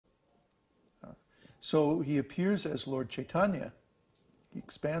So he appears as Lord Chaitanya. He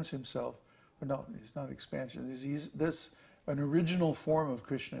expands himself. Or no, he's not expansion. An original form of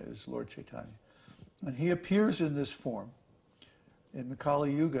Krishna is Lord Chaitanya. And he appears in this form, in the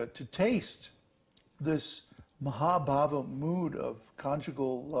Kali Yuga, to taste this Mahabhava mood of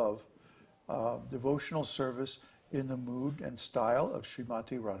conjugal love, devotional service in the mood and style of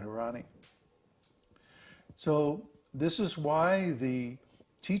Srimati Radharani. So this is why the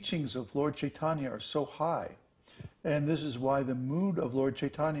teachings of Lord Chaitanya are so high. And this is why the mood of Lord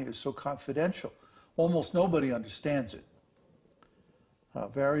Chaitanya is so confidential. Almost nobody understands it.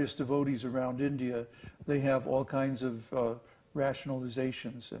 Various devotees around India, they have all kinds of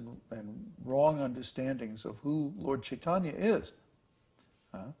rationalizations and wrong understandings of who Lord Chaitanya is.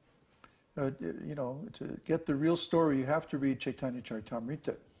 You know, to get the real story, you have to read Chaitanya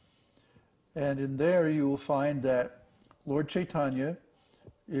Charitamrita. And in there you will find that Lord Chaitanya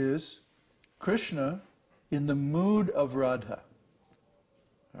is Krishna in the mood of Radha.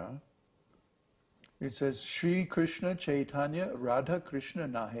 It says, Shri Krishna Chaitanya Radha Krishna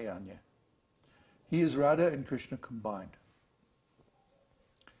Nahayanya. He is Radha and Krishna combined.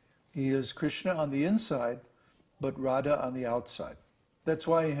 He is Krishna on the inside, but Radha on the outside. That's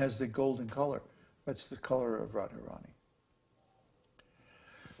why he has the golden color. That's the color of Radharani.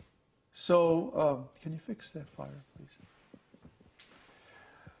 So, can you fix that fire, please?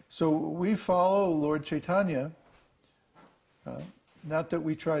 So we follow Lord Chaitanya, not that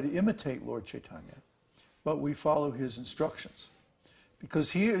we try to imitate Lord Chaitanya, but we follow his instructions.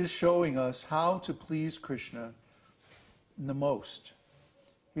 Because he is showing us how to please Krishna the most.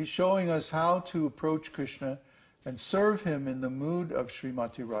 He's showing us how to approach Krishna and serve him in the mood of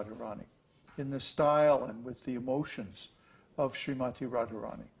Srimati Radharani, in the style and with the emotions of Srimati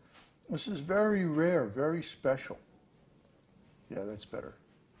Radharani. This is very rare, very special. Yeah, that's better.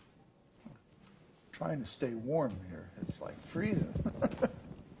 I'm trying to stay warm here. It's like freezing.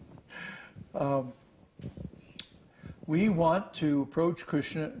 We want to approach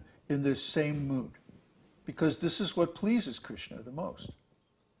Krishna in this same mood, because this is what pleases Krishna the most.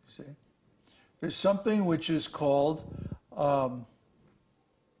 You see? There's something which is called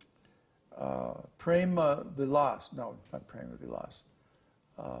Prema Vilas. No, not Prema Vilas.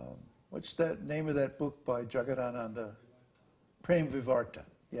 What's that name of that book by Jagadananda? Prem Vivarta.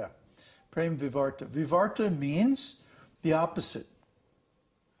 Yeah. Prem Vivarta. Vivarta means the opposite.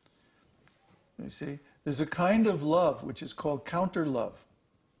 You see? There's a kind of love which is called counter love,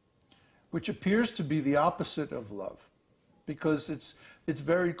 which appears to be the opposite of love, because it's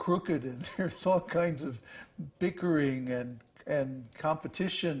very crooked and there's all kinds of bickering and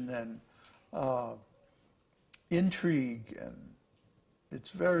competition and intrigue, and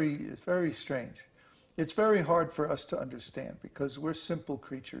it's very strange. It's very hard for us to understand because we're simple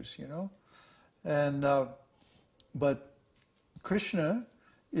creatures, you know. And but Krishna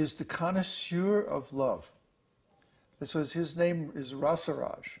is the connoisseur of love. This was, his name is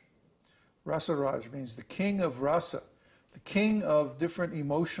Rasaraj. Rasaraj means the king of rasa, the king of different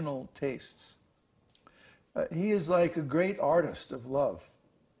emotional tastes. He is like a great artist of love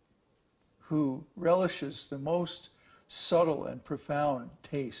who relishes the most subtle and profound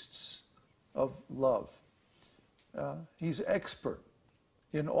tastes of love. He's expert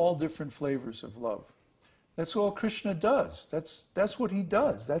in all different flavors of love. That's all Krishna does. That's what he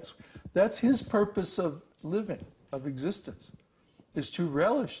does. That's his purpose of living, of existence, is to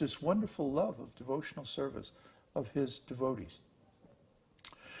relish this wonderful love of devotional service of his devotees.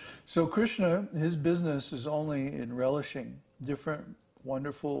 So Krishna, his business is only in relishing different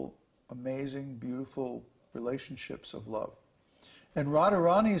wonderful, amazing, beautiful relationships of love. And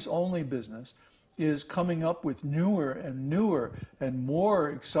Radharani's only business is coming up with newer and more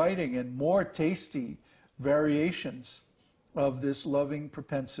exciting and more tasty variations of this loving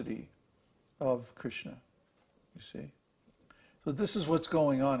propensity of Krishna, you see. So this is what's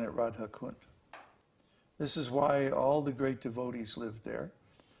going on at Rādhā-kuṇḍa. This is why all the great devotees lived there,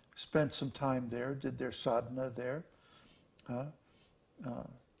 spent some time there, did their sadhana there.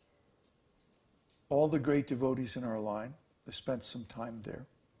 All the great devotees in our line, they spent some time there.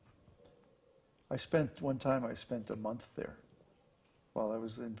 One time I spent a month there while I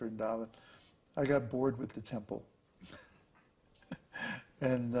was in Vrindavan. I got bored with the temple.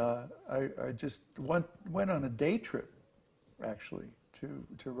 And I just went on a day trip, actually, to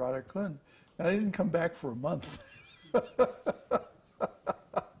Rādhā-kuṇḍa. And I didn't come back for a month.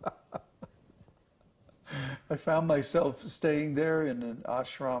 I found myself staying there in an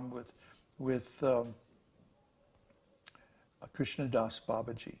āśram with Krishnadas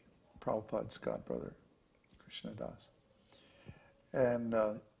Babaji, Prabhupada's godbrother, Krishnadas. And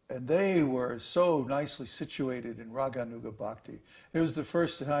and they were so nicely situated in Rāgānūgā-bhakti. It was the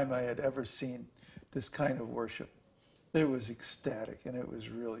first time I had ever seen this kind of worship. It was ecstatic, and it was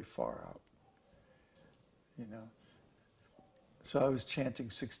really far out, you know. So I was chanting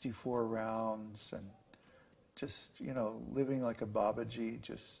 64 rounds and just, you know, living like a Babaji.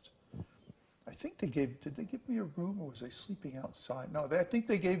 Just, I think did they give me a room, or was I sleeping outside? No, I think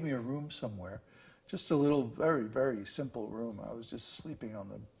they gave me a room somewhere. Just a little, very, very simple room. I was just sleeping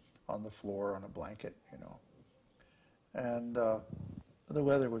on the floor on a blanket, you know. And the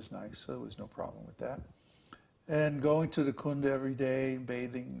weather was nice, so there was no problem with that. And going to the Kunda every day,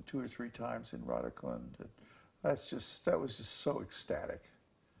 bathing 2 or 3 times in Rādhā-kuṇḍa, that was just so ecstatic.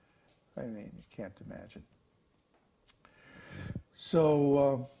 I mean, you can't imagine.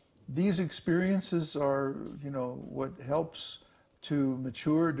 So these experiences are, you know, what helps to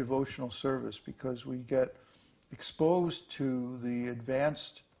mature devotional service, because we get exposed to the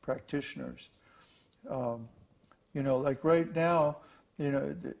advanced practitioners. You know, like right now, you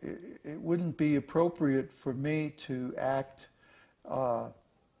know, it wouldn't be appropriate for me to act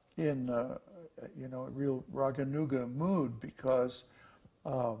in, you know, a real Rāgānūgā mood, because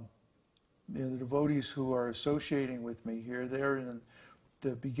you know, the devotees who are associating with me here, they're in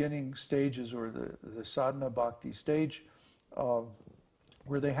the beginning stages, or the sadhana bhakti stage,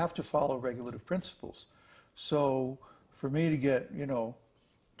 where they have to follow regulative principles. So for me to get, you know,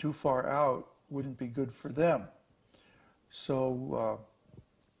 too far out wouldn't be good for them. So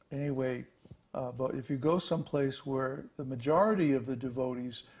anyway, but if you go someplace where the majority of the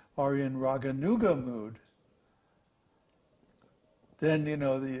devotees are in Rāgānūgā mood, then, you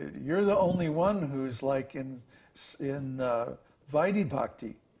know, you're the only one who's like in Vaidhi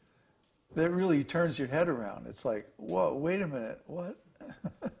Bhakti. That really turns your head around. It's like, whoa, wait a minute, what?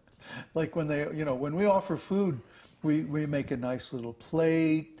 Like when they, you know, when we offer food, we make a nice little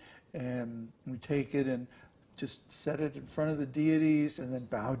plate, and we take it and just set it in front of the deities, and then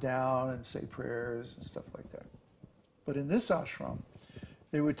bow down and say prayers and stuff like that. But in this ashram,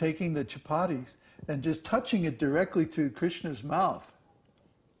 they were taking the chapatis and just touching it directly to Krishna's mouth,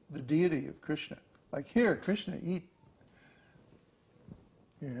 the deity of Krishna. Like, here, Krishna, eat.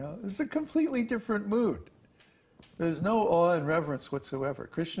 You know, it's a completely different mood. There's no awe and reverence whatsoever.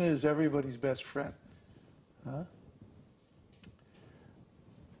 Krishna is everybody's best friend. Huh?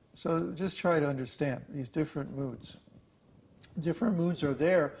 So just try to understand these different moods. Different moods are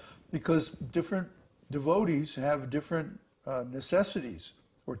there because different devotees have different necessities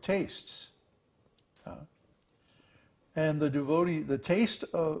or tastes. And the taste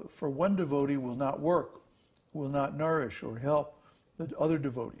for one devotee will not work, will not nourish or help the other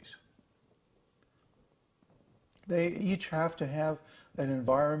devotees. They each have to have an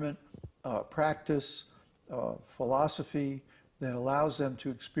environment, practice, philosophy that allows them to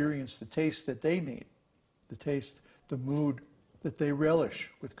experience the taste that they need, the taste, the mood that they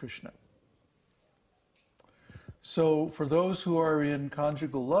relish with Krishna. So for those who are in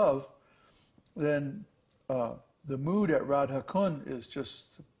conjugal love, then the mood at Rādhā-kuṇḍa is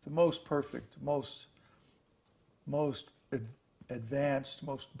just the most perfect, most advanced,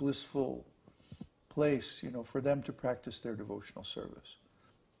 most blissful place, you know, for them to practice their devotional service.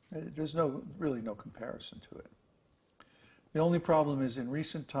 There's really no comparison to it. The only problem is in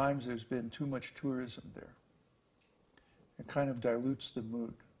recent times there's been too much tourism there. It kind of dilutes the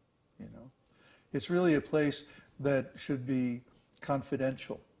mood, you know. It's really a place that should be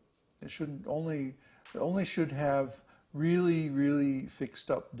confidential. It shouldn't only should have really, really fixed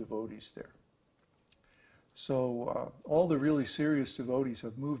up devotees there. So all the really serious devotees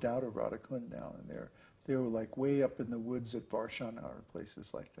have moved out of Rādhā-kuṇḍa now, and they were like way up in the woods at Darshan or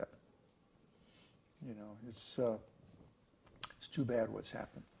places like that. You know, it's too bad what's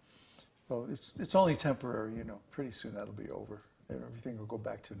happened. So it's only temporary, you know. Pretty soon that'll be over. Everything will go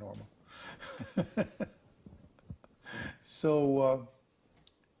back to normal. So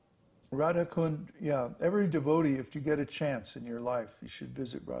Rādhā-kuṇḍa, yeah, every devotee, if you get a chance in your life, you should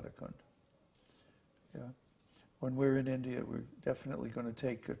visit Rādhā-kuṇḍa. Yeah. When we're in India, we're definitely going to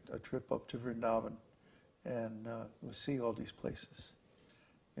take a trip up to Vrindavan, and we'll see all these places.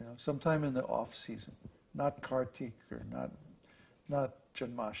 You know, sometime in the off season, not Kartik or not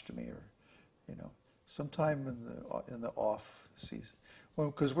Janmāṣṭamī, or, you know, sometime in the off season.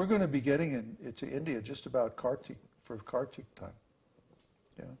 Well, because we're going to be getting into India just about Kartik, for Kartik time.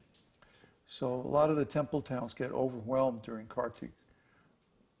 Yeah. So a lot of the temple towns get overwhelmed during Kartik.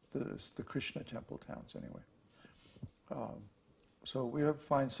 The Krishna temple towns, anyway. So we have to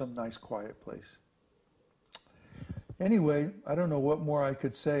find some nice quiet place. Anyway, I don't know what more I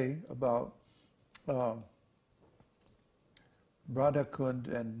could say about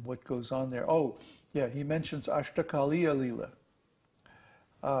Rādhā-kuṇḍa and what goes on there. Oh, yeah, he mentions Ashtakaliya Lila.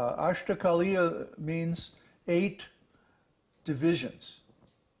 Ashtakaliya means 8 divisions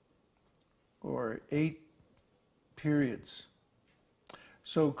or 8 periods.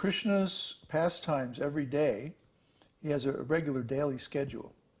 So Krishna's pastimes every day, he has a regular daily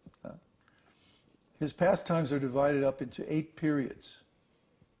schedule. His pastimes are divided up into 8 periods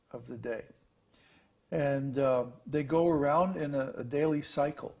of the day. And they go around in a daily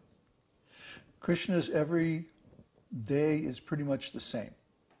cycle. Krishna's every day is pretty much the same.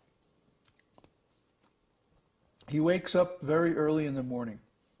 He wakes up very early in the morning,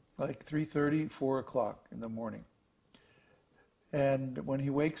 like 3:30, 4 o'clock in the morning. And when he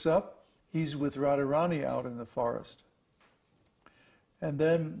wakes up, he's with Radharani out in the forest. And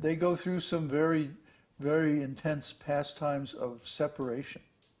then they go through some very, very intense pastimes of separation.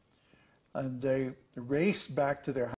 And they race back to their